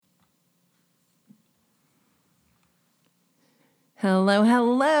Hello,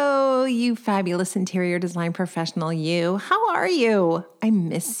 hello, you fabulous interior design professional, you. How are you? I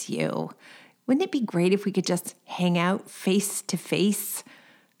miss you. Wouldn't it be great if we could just hang out face to face?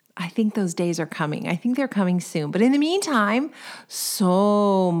 I think those days are coming. I think they're coming soon. But in the meantime,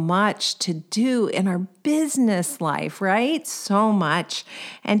 so much to do in our business life, right? So much.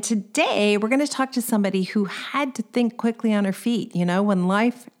 And today we're going to talk to somebody who had to think quickly on her feet. You know, when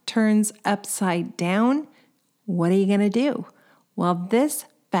life turns upside down, what are you going to do? Well, this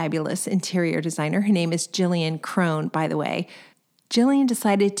fabulous interior designer, her name is Jillian Crone, by the way, Jillian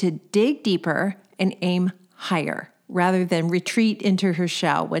decided to dig deeper and aim higher rather than retreat into her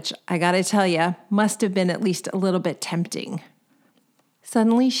shell, which I gotta tell you, must have been at least a little bit tempting.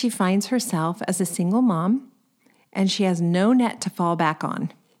 Suddenly, she finds herself as a single mom, and she has no net to fall back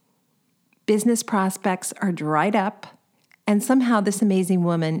on. Business prospects are dried up, and somehow this amazing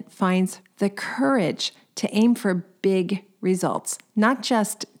woman finds the courage to aim for big results, not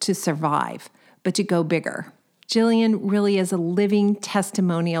just to survive, but to go bigger. Jillian really is a living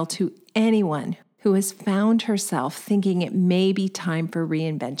testimonial to anyone who has found herself thinking it may be time for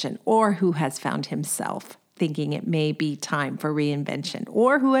reinvention, or who has found himself thinking it may be time for reinvention,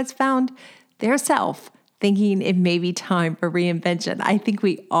 or who has found their self thinking it may be time for reinvention. I think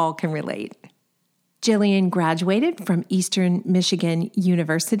we all can relate. Jillian graduated from Eastern Michigan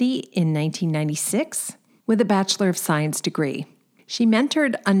University in 1996 with a Bachelor of Science degree. She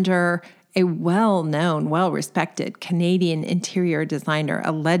mentored under a well-known, well-respected Canadian interior designer,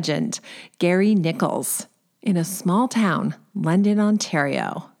 a legend, Gary Nichols, in a small town, London,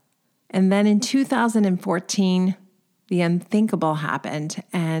 Ontario. And then in 2014, the unthinkable happened,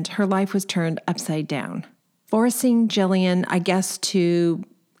 and her life was turned upside down, forcing Jillian, I guess, to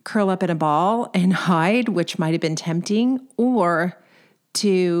curl up in a ball and hide, which might have been tempting, or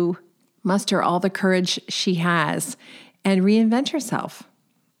to muster all the courage she has and reinvent herself.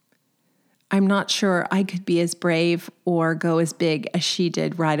 I'm not sure I could be as brave or go as big as she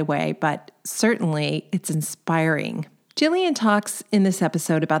did right away, but certainly it's inspiring. Jillian talks in this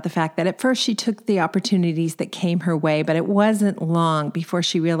episode about the fact that at first she took the opportunities that came her way, but it wasn't long before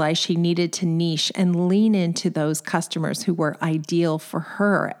she realized she needed to niche and lean into those customers who were ideal for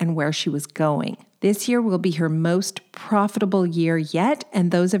her and where she was going. This year will be her most profitable year yet, and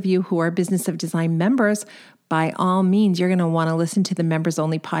those of you who are Business of Design members, by all means, you're going to want to listen to the Members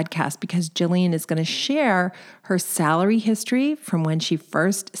Only podcast because Jillian is going to share her salary history from when she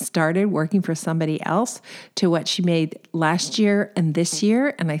first started working for somebody else to what she made last year and this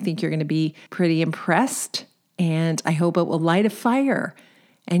year. And I think you're going to be pretty impressed, and I hope it will light a fire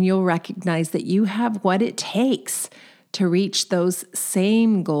and you'll recognize that you have what it takes to reach those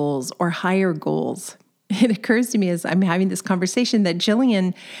same goals or higher goals. It occurs to me as I'm having this conversation that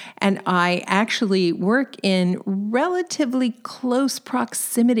Jillian and I actually work in relatively close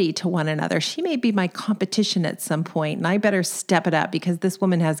proximity to one another. She may be my competition at some point, and I better step it up because this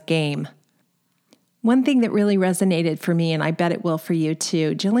woman has game. One thing that really resonated for me, and I bet it will for you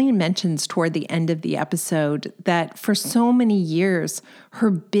too, Jillian mentions toward the end of the episode that for so many years, her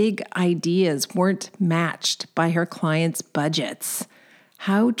big ideas weren't matched by her clients' budgets.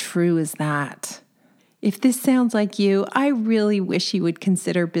 How true is that? If this sounds like you, I really wish you would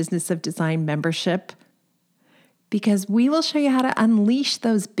consider Business of Design membership, because we will show you how to unleash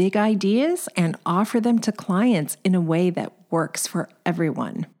those big ideas and offer them to clients in a way that works for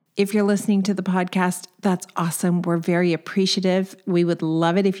everyone. If you're listening to the podcast, that's awesome. We're very appreciative. We would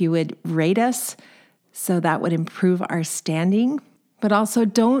love it if you would rate us, so that would improve our standing. But also,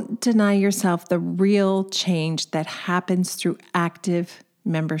 don't deny yourself the real change that happens through active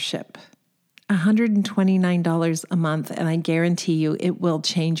membership. $129 a month, and I guarantee you it will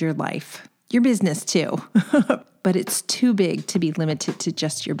change your life. Your business too. But it's too big to be limited to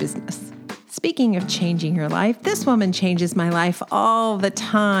just your business. Speaking of changing your life, this woman changes my life all the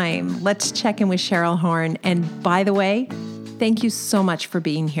time. Let's check in with Cheryl Horn. And by the way, thank you so much for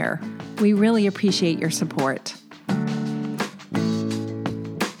being here. We really appreciate your support.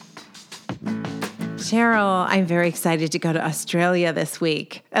 Cheryl, I'm very excited to go to Australia this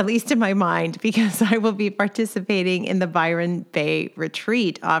week, at least in my mind, because I will be participating in the Byron Bay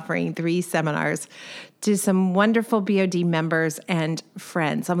Retreat, offering 3 seminars to some wonderful BOD members and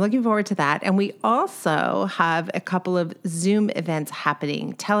friends. I'm looking forward to that. And we also have a couple of Zoom events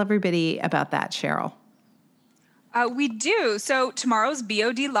happening. Tell everybody about that, Cheryl. We do. So tomorrow's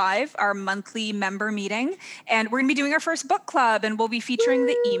BOD Live, our monthly member meeting, and we're going to be doing our first book club, and we'll be featuring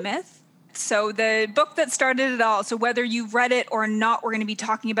the E-Myth. So the book that started it all, so whether you've read it or not, we're going to be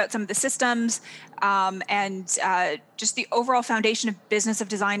talking about some of the systems and just the overall foundation of Business of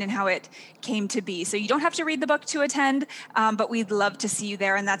Design and how it came to be. So you don't have to read the book to attend, but we'd love to see you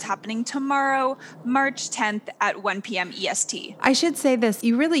there. And that's happening tomorrow, March 10th at 1 p.m. EST. I should say this.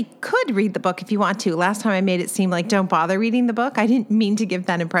 You really could read the book if you want to. Last time I made it seem like don't bother reading the book. I didn't mean to give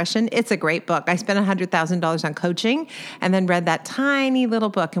that impression. It's a great book. I spent $100,000 on coaching and then read that tiny little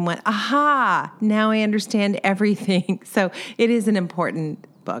book and went, aha, now I understand everything. So it is an important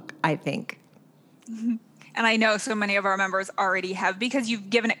book, I think. And I know so many of our members already have, because you've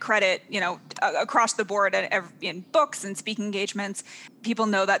given it credit, across the board in books and speaking engagements. People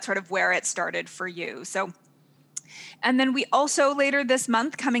know that's sort of where it started for you. So, and then we also later this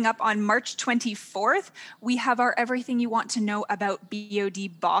month, coming up on March 24th, we have our Everything You Want to Know About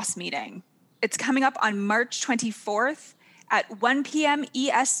BOD Boss meeting. It's coming up on March 24th at 1 p.m.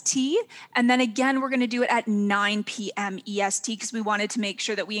 EST. And then again, we're going to do it at 9 p.m. EST because we wanted to make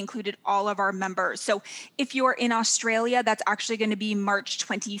sure that we included all of our members. So if you're in Australia, that's actually going to be March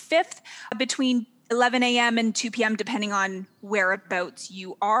 25th between 11 a.m. and 2 p.m., depending on whereabouts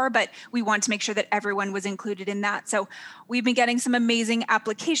you are. But we want to make sure that everyone was included in that. So we've been getting some amazing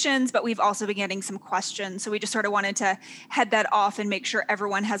applications, but we've also been getting some questions. So we just sort of wanted to head that off and make sure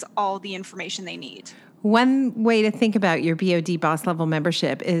everyone has all the information they need. One way to think about your BOD boss level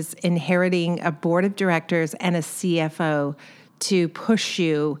membership is inheriting a board of directors and a CFO to push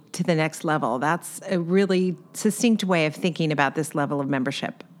you to the next level. That's a really succinct way of thinking about this level of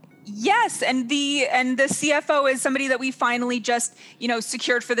membership. Yes, and the CFO is somebody that we finally just,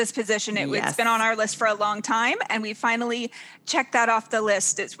 secured for this position. It's been on our list for a long time, and we finally checked that off the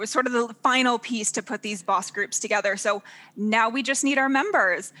list. It was sort of the final piece to put these boss groups together. So now we just need our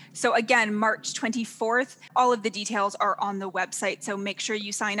members. So again, March 24th, all of the details are on the website. So make sure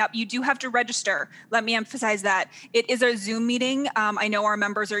you sign up. You do have to register. Let me emphasize that. It is a Zoom meeting. I know our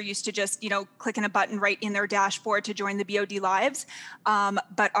members are used to just, clicking a button right in their dashboard to join the BOD Lives.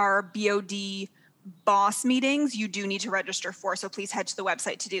 But our BOD boss meetings, you do need to register for. So please head to the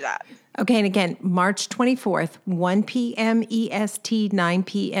website to do that. Okay. And again, March 24th, 1 p.m. EST, 9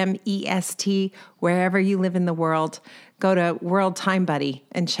 p.m. EST, wherever you live in the world, go to World Time Buddy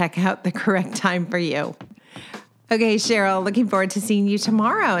and check out the correct time for you. Okay, Cheryl, looking forward to seeing you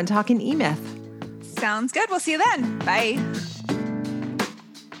tomorrow and talking eMyth. Sounds good. We'll see you then. Bye.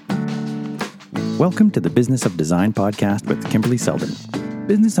 Welcome to the Business of Design podcast with Kimberly Selden.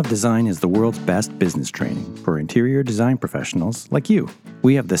 Business of Design is the world's best business training for interior design professionals like you.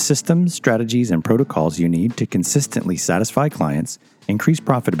 We have the systems, strategies, and protocols you need to consistently satisfy clients, increase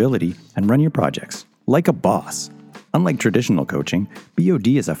profitability, and run your projects like a boss. Unlike traditional coaching, BOD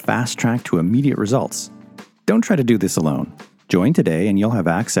is a fast track to immediate results. Don't try to do this alone. Join today and you'll have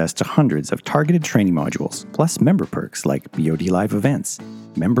access to hundreds of targeted training modules, plus member perks like BOD Live events,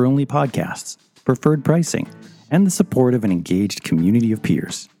 member-only podcasts, preferred pricing, and the support of an engaged community of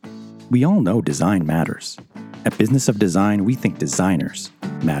peers. We all know design matters. At Business of Design, we think designers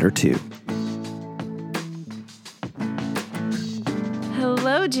matter too.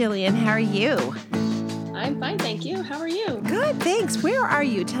 Hello, Jillian. How are you? I'm fine, thank you. How are you? Good, thanks. Where are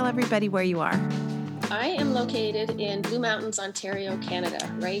you? Tell everybody where you are. I am located in Blue Mountains, Ontario, Canada,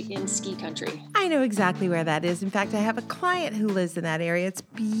 right in ski country. I know exactly where that is. In fact, I have a client who lives in that area. It's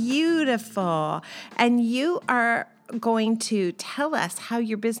beautiful. And you are going to tell us how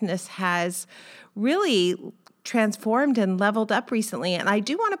your business has really transformed and leveled up recently. And I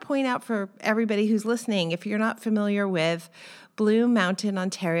do want to point out for everybody who's listening, if you're not familiar with Blue Mountain,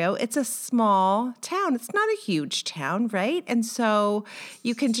 Ontario, it's a small town. It's not a huge town, right? And so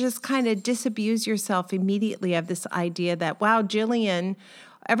you can just kind of disabuse yourself immediately of this idea that, wow, Jillian,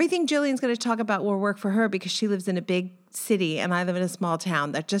 everything Jillian's going to talk about will work for her because she lives in a big city and I live in a small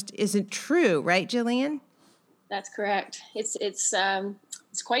town. That just isn't true, right, Jillian? That's correct.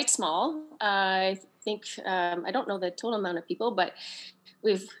 It's quite small. I think, I don't know the total amount of people, but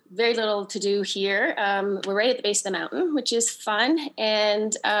we've very little to do here. We're right at the base of the mountain, which is fun,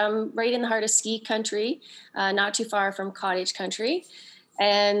 and right in the heart of ski country, not too far from cottage country.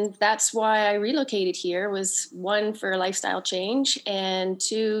 And that's why I relocated here, was one, for a lifestyle change, and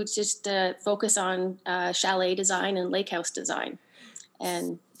two, just to focus on chalet design and lake house design.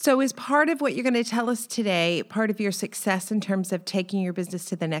 And so is part of what you're going to tell us today, part of your success in terms of taking your business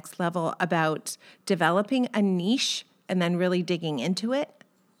to the next level, about developing a niche and then really digging into it?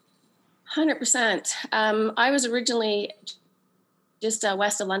 100%. I was originally just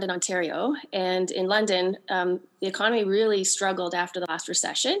west of London, Ontario. And in London, the economy really struggled after the last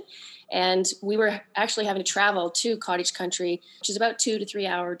recession. And we were actually having to travel to cottage country, which is about 2 to 3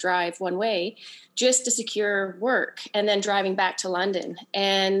 hour drive one way, just to secure work, and then driving back to London.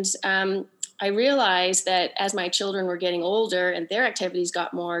 And I realized that as my children were getting older and their activities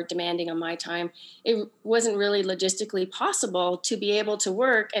got more demanding on my time, it wasn't really logistically possible to be able to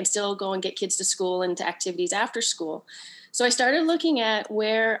work and still go and get kids to school and to activities after school. So I started looking at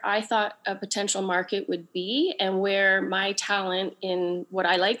where I thought a potential market would be and where my talent in what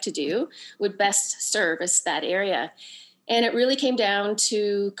I like to do would best service that area. And it really came down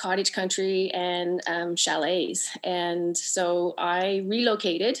to cottage country and chalets. And so I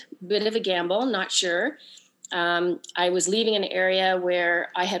relocated, bit of a gamble, not sure. I was leaving an area where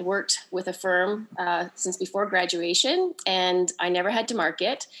I had worked with a firm since before graduation, and I never had to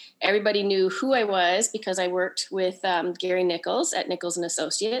market. Everybody knew who I was because I worked with Gary Nichols at Nichols and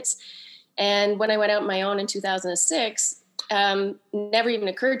Associates. And when I went out on my own in 2006, never even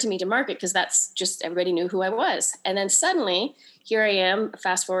occurred to me to market because that's just everybody knew who I was. And then suddenly here I am,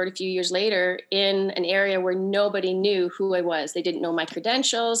 fast forward a few years later, in an area where nobody knew who I was. They didn't know my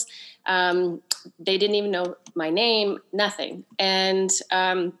credentials. They didn't even know my name, nothing. And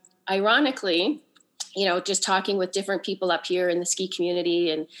ironically, just talking with different people up here in the ski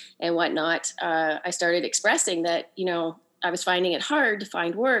community and whatnot, I started expressing that, I was finding it hard to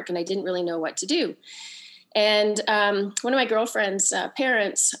find work and I didn't really know what to do. And one of my girlfriend's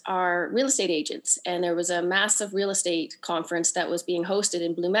parents are real estate agents, and there was a massive real estate conference that was being hosted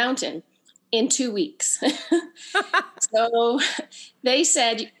in Blue Mountain in 2 weeks. So they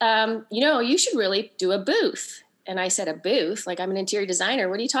said, you should really do a booth. And I said, a booth? Like, I'm an interior designer.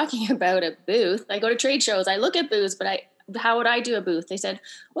 What are you talking about, a booth? I go to trade shows. I look at booths, but how would I do a booth? They said,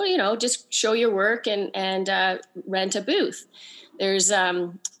 well, just show your work and rent a booth. There's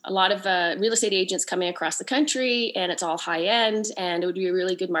a lot of real estate agents coming across the country, and it's all high end, and it would be a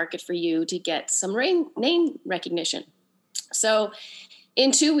really good market for you to get some name recognition. So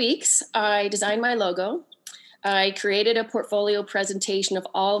in 2 weeks, I designed my logo. I created a portfolio presentation of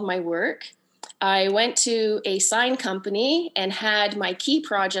all of my work. I went to a sign company and had my key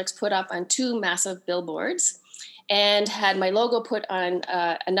projects put up on 2 massive billboards, and had my logo put on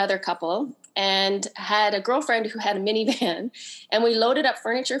another couple, and had a girlfriend who had a minivan, and we loaded up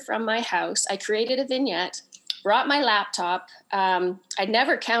furniture from my house. I created a vignette, brought my laptop. I'd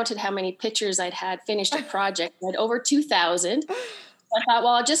never counted how many pictures I'd had finished a project. I had over 2,000. I thought,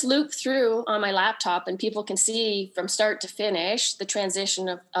 well, I'll just loop through on my laptop and people can see from start to finish the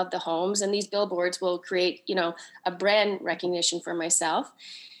transition of the homes, and these billboards will create, a brand recognition for myself.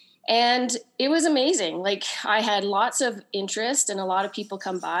 And it was amazing. Like, I had lots of interest and a lot of people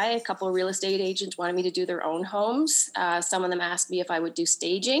come by. A couple of real estate agents wanted me to do their own homes. Some of them asked me if I would do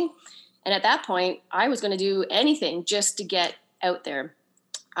staging. And at that point, I was going to do anything just to get out there.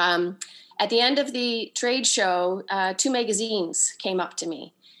 At the end of the trade show, 2 magazines came up to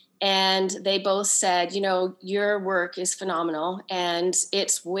me. And they both said, your work is phenomenal and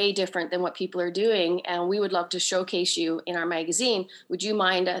it's way different than what people are doing. And we would love to showcase you in our magazine. Would you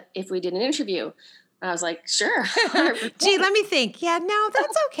mind if we did an interview? And I was like, sure. Gee, let me think. Yeah, no,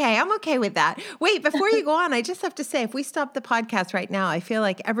 that's okay. I'm okay with that. Wait, before you go on, I just have to say, if we stop the podcast right now, I feel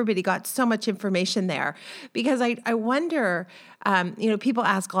like everybody got so much information there because I wonder, people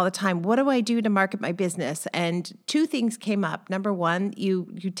ask all the time, what do I do to market my business? And 2 things came up. Number one, you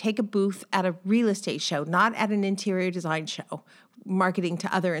take a booth at a real estate show, not at an interior design show, marketing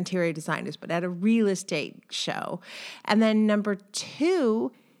to other interior designers, but at a real estate show. And then number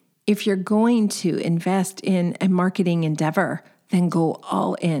 2, if you're going to invest in a marketing endeavor, then go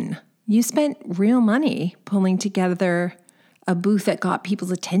all in. You spent real money pulling together a booth that got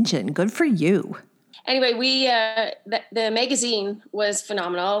people's attention. Good for you. Anyway, the magazine was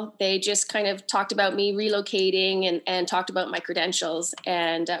phenomenal. They just kind of talked about me relocating and talked about my credentials.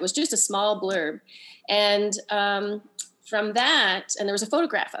 And it was just a small blurb. And from that, and there was a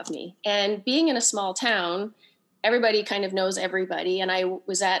photograph of me. And being in a small town, everybody kind of knows everybody. And I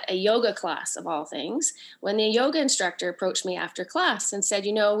was at a yoga class of all things when the yoga instructor approached me after class and said,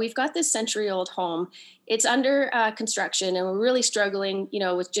 we've got this century-old home. It's under construction and we're really struggling,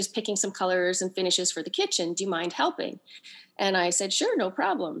 with just picking some colors and finishes for the kitchen. Do you mind helping? And I said, sure, no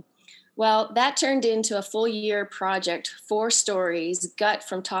problem. Well, that turned into a full year project, 4 stories, gut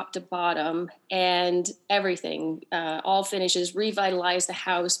from top to bottom, and everything, all finishes, revitalize the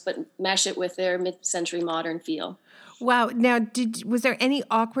house, but mesh it with their mid-century modern feel. Wow. Now, was there any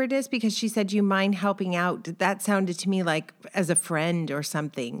awkwardness because she said, you mind helping out? That sounded to me like as a friend or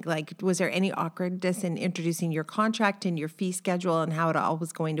something. Like, was there any awkwardness in introducing your contract and your fee schedule and how it all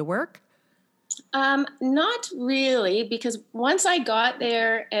was going to work? Not really, because once I got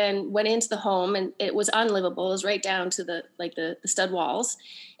there and went into the home and it was unlivable, it was right down to the stud walls.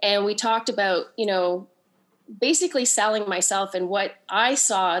 And we talked about, basically selling myself and what I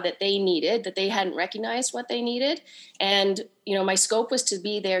saw that they needed, that they hadn't recognized what they needed. And, my scope was to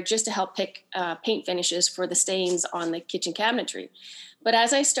be there just to help pick paint finishes for the stains on the kitchen cabinetry. But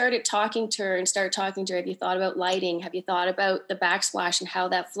as I started talking to her, have you thought about lighting? Have you thought about the backsplash and how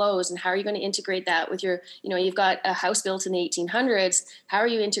that flows? And how are you going to integrate that with your, you've got a house built in the 1800s. How are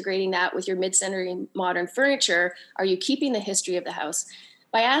you integrating that with your mid-century modern furniture? Are you keeping the history of the house?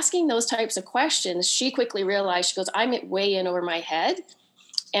 By asking those types of questions, she quickly realized, she goes, I'm way in over my head.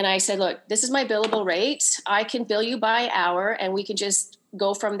 And I said, look, this is my billable rate. I can bill you by hour and we can just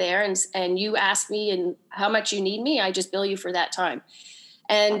go from there. And you ask me and how much you need me, I just bill you for that time.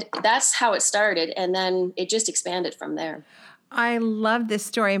 And that's how it started. And then it just expanded from there. I love this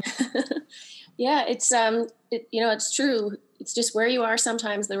story. Yeah, it's, it's true. It's just where you are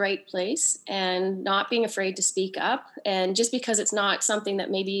sometimes the right place and not being afraid to speak up. And just because it's not something that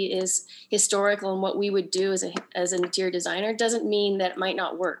maybe is historical and what we would do as an interior designer doesn't mean that it might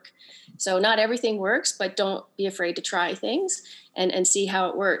not work. So not everything works, but don't be afraid to try things and see how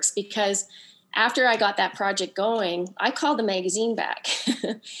it works. Because after I got that project going, I called the magazine back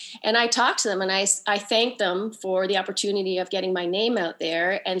and I talked to them and I thanked them for the opportunity of getting my name out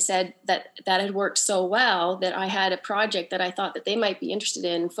there and said that had worked so well that I had a project that I thought that they might be interested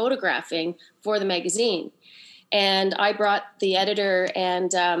in photographing for the magazine. And I brought the editor and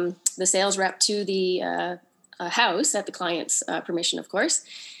the sales rep to the house at the client's permission, of course.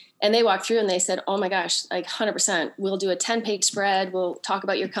 And they walked through and they said, oh my gosh, like 100%, we'll do a 10-page spread. We'll talk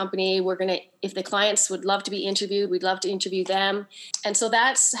about your company. If the clients would love to be interviewed, we'd love to interview them. And so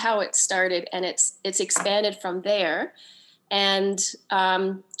that's how it started. And it's expanded from there. And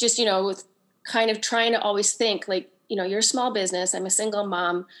just, with kind of trying to always think like, you're a small business. I'm a single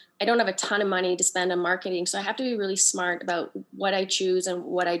mom. I don't have a ton of money to spend on marketing. So I have to be really smart about what I choose and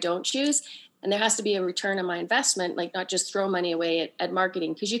what I don't choose. And there has to be a return on my investment, like not just throw money away at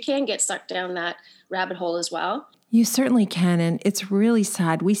marketing, because you can get sucked down that rabbit hole as well. You certainly can. And it's really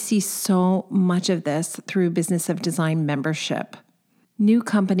sad. We see so much of this through Business of Design membership. New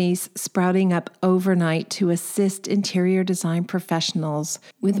companies sprouting up overnight to assist interior design professionals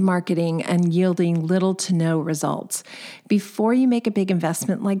with marketing and yielding little to no results. Before you make a big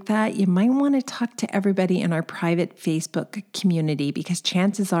investment like that, you might want to talk to everybody in our private Facebook community because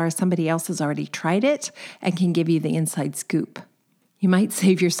chances are somebody else has already tried it and can give you the inside scoop. You might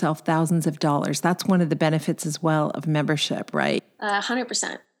save yourself thousands of dollars. That's one of the benefits as well of membership, right?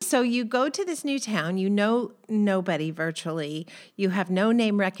 100%. So you go to this new town, you know nobody virtually, you have no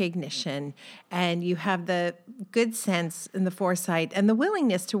name recognition, and you have the good sense and the foresight and the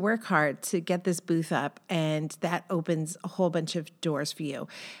willingness to work hard to get this booth up, and that opens a whole bunch of doors for you.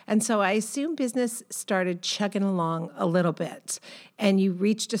 And so I assume business started chugging along a little bit, and you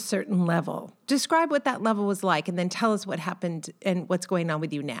reached a certain level. Describe what that level was like, and then tell us what happened and what's going on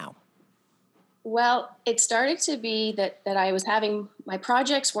with you now. Well, it started to be that I was having, my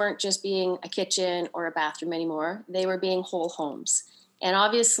projects weren't just being a kitchen or a bathroom anymore. They were being whole homes. And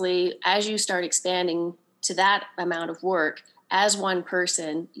obviously, as you start expanding to that amount of work, as one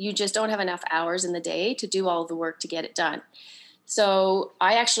person, you just don't have enough hours in the day to do all the work to get it done. So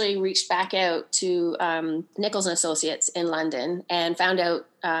I actually reached back out to Nichols & Associates in London and found out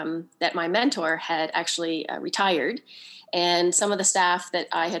that my mentor had actually retired. And some of the staff that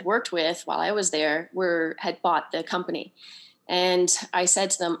I had worked with while I was there had bought the company. And I said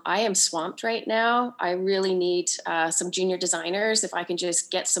to them, I am swamped right now. I really need some junior designers. If I can just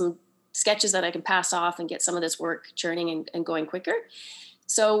get some sketches that I can pass off and get some of this work churning and going quicker.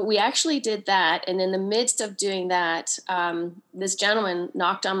 So we actually did that. And in the midst of doing that, this gentleman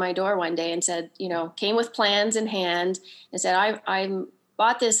knocked on my door one day and said, came with plans in hand and said, I'm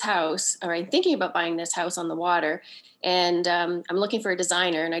bought this house, or I'm thinking about buying this house on the water. And I'm looking for a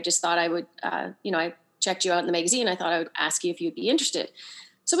designer. And I just thought I would, I checked you out in the magazine. I thought I would ask you if you'd be interested.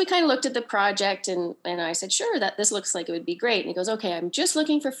 So we kind of looked at the project and I said, sure, that this looks like it would be great. And he goes, okay, I'm just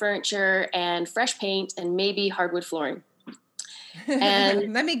looking for furniture and fresh paint and maybe hardwood flooring.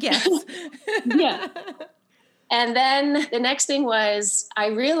 And let me guess. Yeah. And then the next thing was I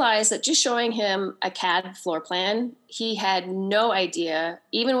realized that just showing him a CAD floor plan, he had no idea,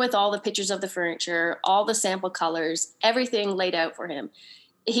 even with all the pictures of the furniture, all the sample colors, everything laid out for him.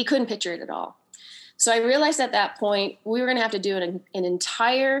 He couldn't picture it at all. So I realized at that point, we were going to have to do an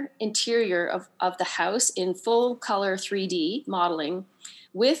entire interior of the house in full color 3D modeling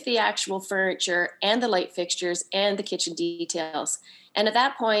with the actual furniture and the light fixtures and the kitchen details. And at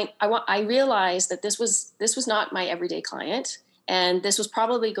that point, I realized that this was not my everyday client, and this was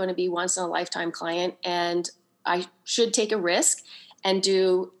probably going to be once in a lifetime client, and I should take a risk and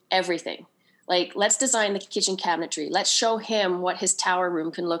do everything Like, let's design the kitchen cabinetry. Let's show him what his tower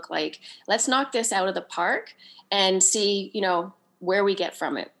room can look like. Let's knock this out of the park and see, where we get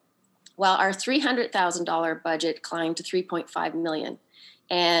from it. Well, our $300,000 budget climbed to $3.5 million.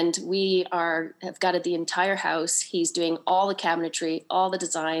 And we have gutted the entire house. He's doing all the cabinetry, all the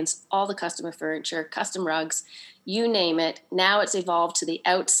designs, all the customer furniture, custom rugs, you name it. Now it's evolved to the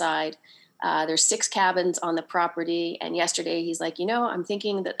outside. There's 6 cabins on the property. And yesterday he's like, I'm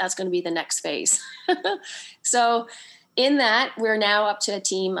thinking that that's going to be the next phase. So in that, we're now up to a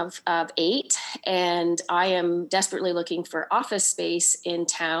team of 8. And I am desperately looking for office space in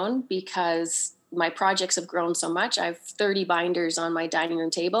town because my projects have grown so much. I have 30 binders on my dining room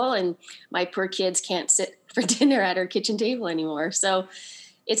table, and my poor kids can't sit for dinner at our kitchen table anymore. So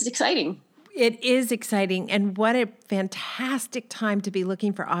it's exciting. It is exciting. And what a fantastic time to be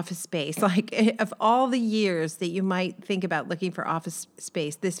looking for office space. Like, of all the years that you might think about looking for office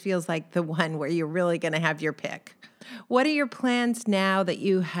space, this feels like the one where you're really going to have your pick. What are your plans now that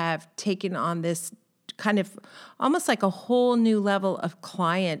you have taken on this kind of almost like a whole new level of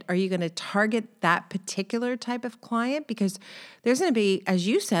client? Are you going to target that particular type of client? Because there's going to be, as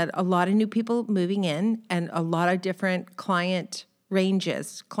you said, a lot of new people moving in and a lot of different client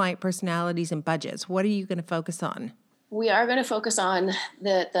ranges, client personalities and budgets. What are you going to focus on? We are going to focus on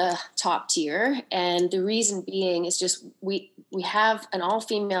the top tier. And the reason being is just we have an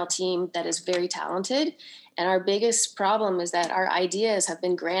all-female team that is very talented. And our biggest problem is that our ideas have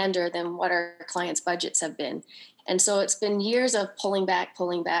been grander than what our clients' budgets have been. And so it's been years of pulling back,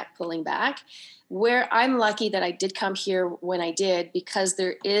 where I'm lucky that I did come here when I did, because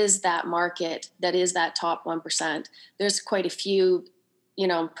there is that market that is that top 1%. There's quite a few,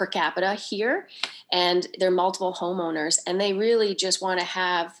 per capita here, and they're multiple homeowners, and they really just want to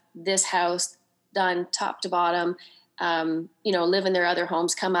have this house done top to bottom, live in their other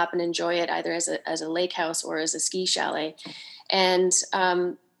homes, come up and enjoy it either as a lake house or as a ski chalet. And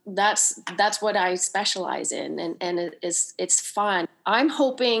that's what I specialize in. And it's fun. I'm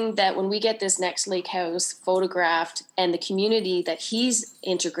hoping that when we get this next lake house photographed and the community that he's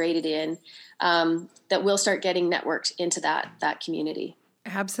integrated in, that we'll start getting networked into that community.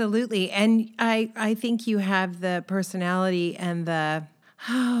 Absolutely. And I think you have the personality and the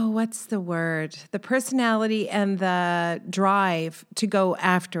the personality and the drive to go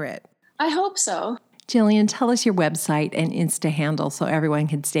after it. I hope so. Jillian, tell us your website and Insta handle so everyone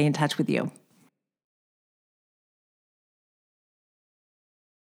can stay in touch with you.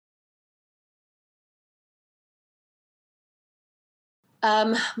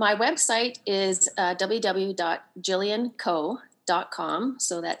 My website is www.jillianco.com.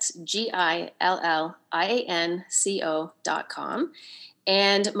 So that's GILLIANCO.com.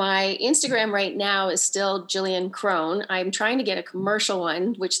 And my Instagram right now is still Jillian Crone. I'm trying to get a commercial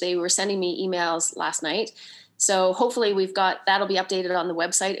one, which they were sending me emails last night. So hopefully that'll be updated on the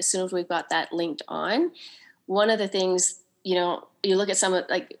website as soon as we've got that linked on. One of the things, you look at some of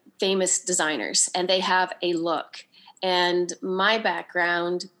like famous designers and they have a look. And my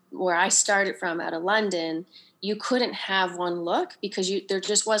background, where I started from out of London, you couldn't have one look because there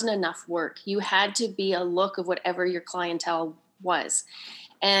just wasn't enough work. You had to be a look of whatever your clientele was.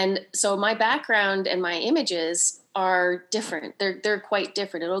 And so my background and my images are different. They're quite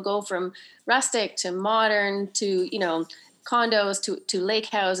different. It'll go from rustic to modern to, condos to lake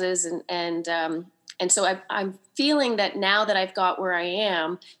houses. And so I'm feeling that now that I've got where I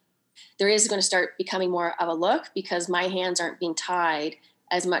am, there is going to start becoming more of a look because my hands aren't being tied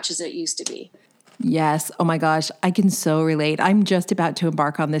as much as it used to be. Yes. Oh my gosh. I can so relate. I'm just about to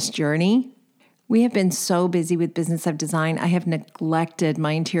embark on this journey. We have been so busy with Business of Design. I have neglected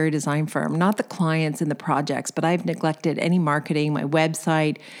my interior design firm, not the clients and the projects, but I've neglected any marketing, my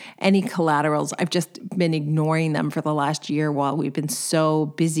website, any collaterals. I've just been ignoring them for the last year while we've been so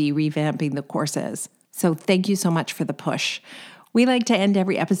busy revamping the courses. So thank you so much for the push. We like to end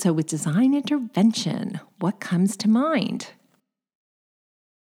every episode with design intervention. What comes to mind?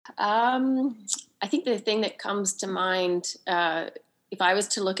 I think the thing that comes to mind, if I was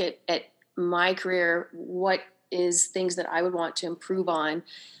to look at my career, what is things that I would want to improve on?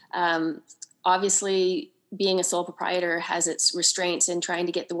 Obviously, being a sole proprietor has its restraints in trying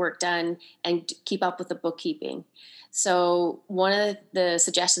to get the work done and keep up with the bookkeeping. So one of the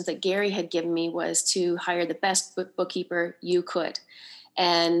suggestions that Gary had given me was to hire the best bookkeeper you could.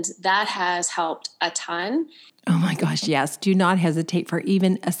 And that has helped a ton. Oh my gosh, yes. Do not hesitate for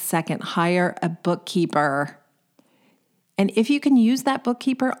even a second. Hire a bookkeeper. And if you can use that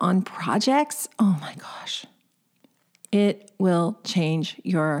bookkeeper on projects, oh my gosh, it will change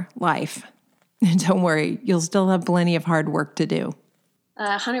your life. And don't worry, you'll still have plenty of hard work to do.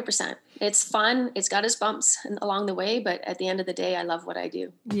 100%. It's fun. It's got its bumps along the way, but at the end of the day, I love what I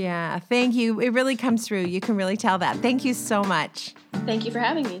do. Yeah, thank you. It really comes through. You can really tell that. Thank you so much. Thank you for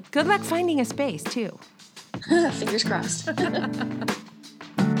having me. Good luck finding a space, too. Fingers crossed.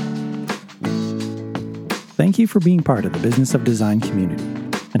 Thank you for being part of the Business of Design community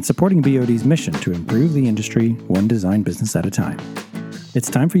and supporting BOD's mission to improve the industry one design business at a time. It's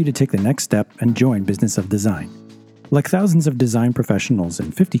time for you to take the next step and join Business of Design. Like thousands of design professionals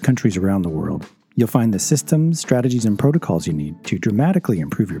in 50 countries around the world, you'll find the systems, strategies, and protocols you need to dramatically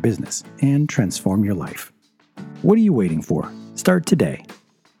improve your business and transform your life. What are you waiting for? Start today.